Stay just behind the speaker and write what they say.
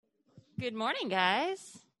Good morning,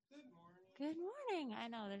 guys. Good morning. I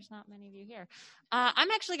know there's not many of you here.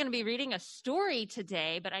 I'm actually going to be reading a story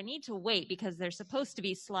today, but I need to wait because there's supposed to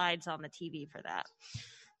be slides on the TV for that.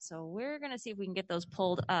 So we're going to see if we can get those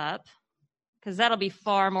pulled up because that'll be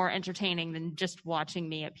far more entertaining than just watching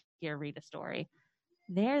me up here read a story.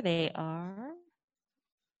 There they are.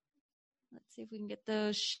 Let's see if we can get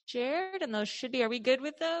those shared, and those should be. Are we good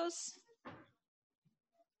with those?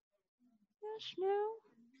 Yes, no.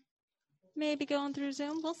 Maybe going through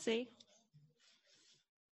Zoom. We'll see.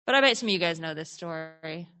 But I bet some of you guys know this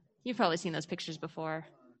story. You've probably seen those pictures before.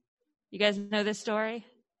 You guys know this story?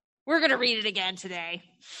 We're going to read it again today.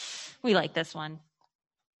 We like this one.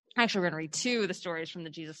 Actually, we're going to read two of the stories from the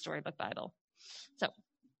Jesus Storybook Bible. So,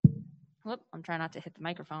 I'm trying not to hit the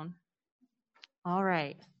microphone. All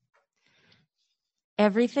right.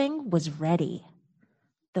 Everything was ready.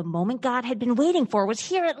 The moment God had been waiting for was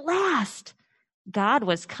here at last. God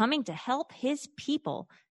was coming to help his people,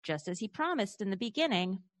 just as he promised in the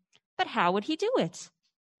beginning. But how would he do it?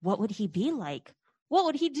 What would he be like? What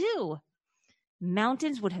would he do?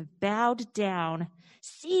 Mountains would have bowed down.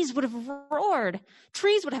 Seas would have roared.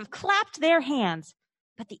 Trees would have clapped their hands.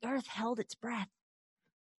 But the earth held its breath.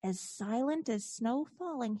 As silent as snow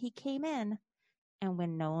falling, he came in. And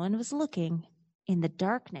when no one was looking, in the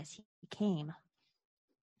darkness he came.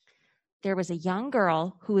 There was a young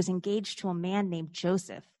girl who was engaged to a man named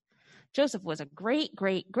Joseph. Joseph was a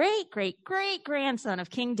great-great-great-great-great-grandson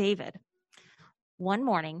of King David. One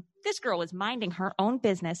morning, this girl was minding her own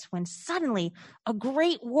business when suddenly a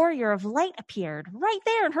great warrior of light appeared right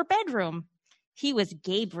there in her bedroom. He was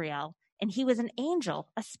Gabriel, and he was an angel,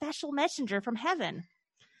 a special messenger from heaven.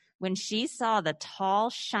 When she saw the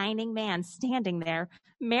tall, shining man standing there,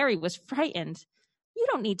 Mary was frightened. "You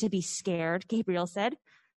don't need to be scared," Gabriel said.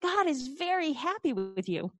 "God is very happy with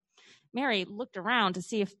you." Mary looked around to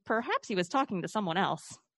see if perhaps he was talking to someone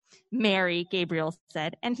else. "Mary," Gabriel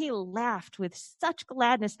said, and he laughed with such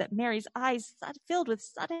gladness that Mary's eyes filled with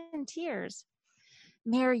sudden tears.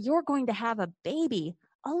 "Mary, you're going to have a baby,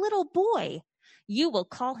 a little boy. You will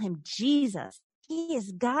call him Jesus. He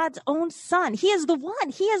is God's own son. He is the one.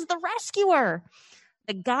 He is the rescuer.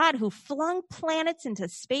 The God who flung planets into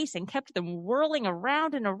space and kept them whirling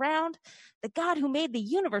around and around. The God who made the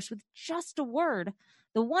universe with just a word.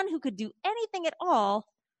 The one who could do anything at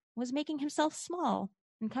all was making himself small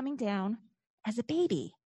and coming down as a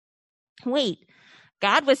baby." Wait,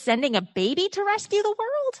 God was sending a baby to rescue the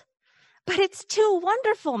world? "But it's too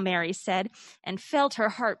wonderful," Mary said, and felt her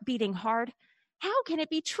heart beating hard. "How can it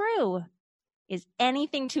be true?" "Is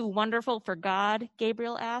anything too wonderful for God?"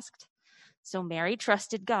 Gabriel asked. So Mary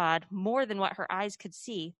trusted God more than what her eyes could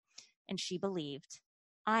see, and she believed.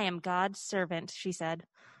 "I am God's servant," she said.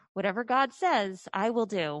 "Whatever God says, I will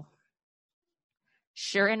do."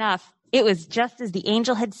 Sure enough, it was just as the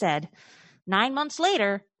angel had said. 9 months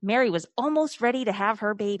later, Mary was almost ready to have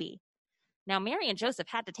her baby. Now, Mary and Joseph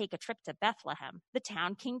had to take a trip to Bethlehem, the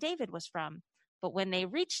town King David was from. But when they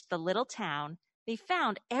reached the little town, they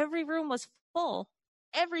found every room was full.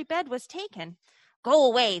 Every bed was taken. "Go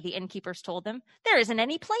away," the innkeepers told them. "There isn't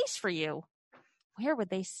any place for you." Where would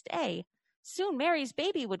they stay? Soon Mary's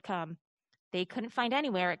baby would come. They couldn't find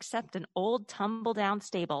anywhere except an old tumble-down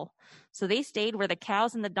stable. So they stayed where the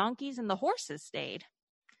cows and the donkeys and the horses stayed.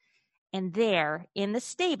 And there, in the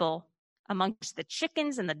stable, amongst the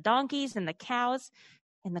chickens and the donkeys and the cows,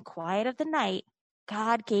 in the quiet of the night,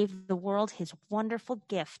 God gave the world his wonderful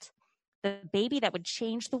gift. The baby that would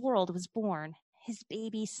change the world was born, his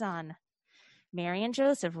baby son. Mary and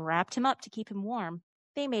Joseph wrapped him up to keep him warm.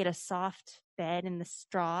 They made a soft bed in the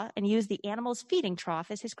straw and used the animal's feeding trough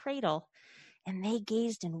as his cradle. And they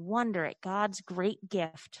gazed in wonder at God's great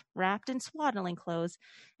gift, wrapped in swaddling clothes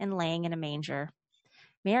and laying in a manger.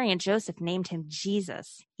 Mary and Joseph named him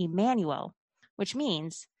Jesus, Emmanuel, which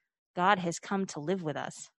means God has come to live with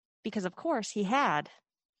us, because of course he had.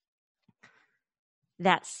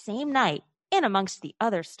 That same night, in amongst the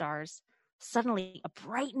other stars, suddenly a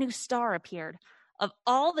bright new star appeared. Of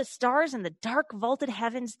all the stars in the dark vaulted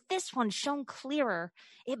heavens, this one shone clearer.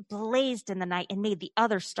 It blazed in the night and made the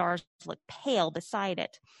other stars look pale beside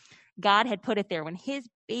it. God had put it there when his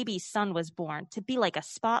baby son was born to be like a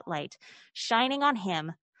spotlight, shining on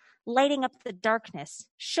him, lighting up the darkness,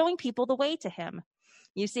 showing people the way to him.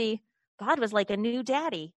 You see, God was like a new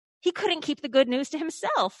daddy. He couldn't keep the good news to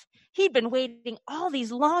himself. He'd been waiting all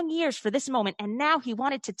these long years for this moment, and now he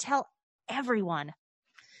wanted to tell everyone.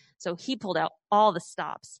 So he pulled out all the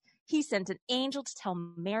stops. He sent an angel to tell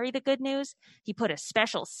Mary the good news. He put a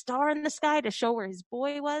special star in the sky to show where his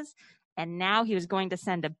boy was. And now he was going to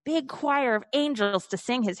send a big choir of angels to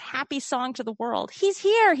sing his happy song to the world. He's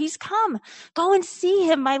here. He's come. Go and see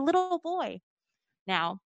him, my little boy.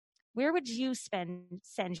 Now, where would you send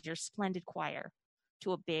your splendid choir?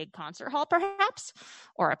 To a big concert hall, perhaps?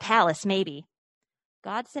 Or a palace, maybe?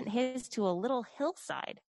 God sent his to a little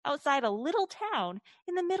hillside outside a little town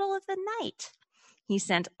in the middle of the night. He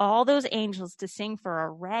sent all those angels to sing for a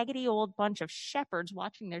raggedy old bunch of shepherds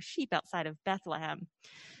watching their sheep outside of Bethlehem.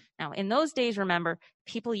 Now, in those days, remember,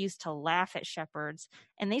 people used to laugh at shepherds,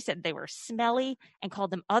 and they said they were smelly and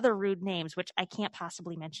called them other rude names, which I can't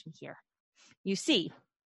possibly mention here. You see,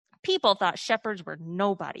 people thought shepherds were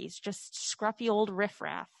nobodies, just scruffy old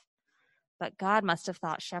riffraff. But God must have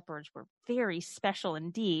thought shepherds were very special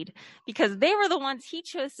indeed, because they were the ones he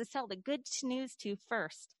chose to tell the good news to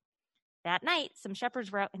first. That night, some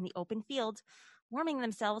shepherds were out in the open fields, warming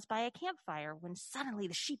themselves by a campfire, when suddenly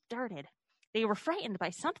the sheep darted. They were frightened by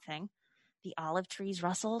something. The olive trees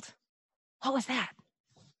rustled. What was that?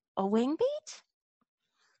 A wing beat?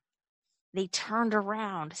 They turned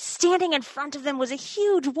around. Standing in front of them was a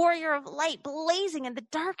huge warrior of light blazing in the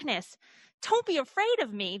darkness. Don't be afraid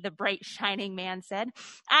of me, the bright, shining man said.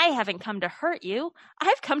 I haven't come to hurt you.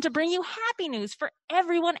 I've come to bring you happy news for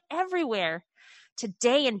everyone everywhere.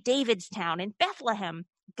 Today in David's town, in Bethlehem,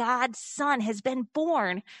 God's son has been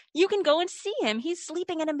born. You can go and see him. He's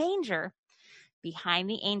sleeping in a manger. Behind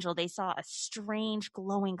the angel, they saw a strange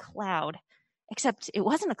glowing cloud. Except it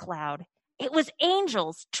wasn't a cloud. It was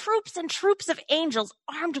angels, troops and troops of angels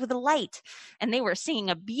armed with light. And they were singing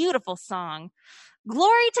a beautiful song.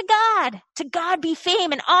 Glory to God! To God be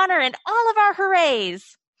fame and honor and all of our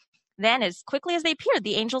hoorays! Then, as quickly as they appeared,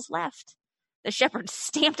 the angels left. The shepherds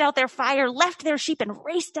stamped out their fire, left their sheep, and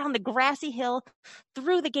raced down the grassy hill,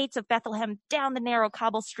 through the gates of Bethlehem, down the narrow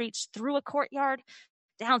cobble streets, through a courtyard,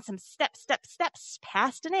 down some steps,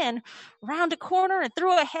 past an inn, round a corner, and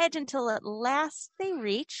through a hedge until at last they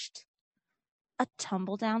reached a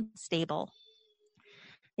tumble-down stable.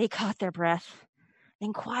 They caught their breath.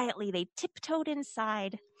 Then quietly they tiptoed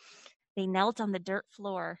inside. They knelt on the dirt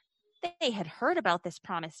floor. They had heard about this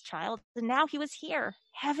promised child, and now he was here,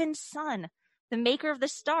 heaven's son, the maker of the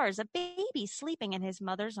stars, a baby sleeping in his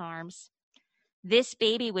mother's arms. This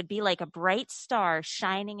baby would be like a bright star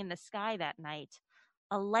shining in the sky that night,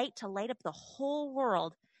 a light to light up the whole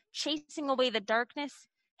world, chasing away the darkness,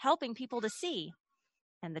 helping people to see.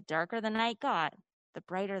 And the darker the night got, the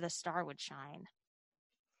brighter the star would shine.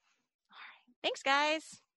 All right. Thanks,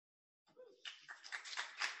 guys.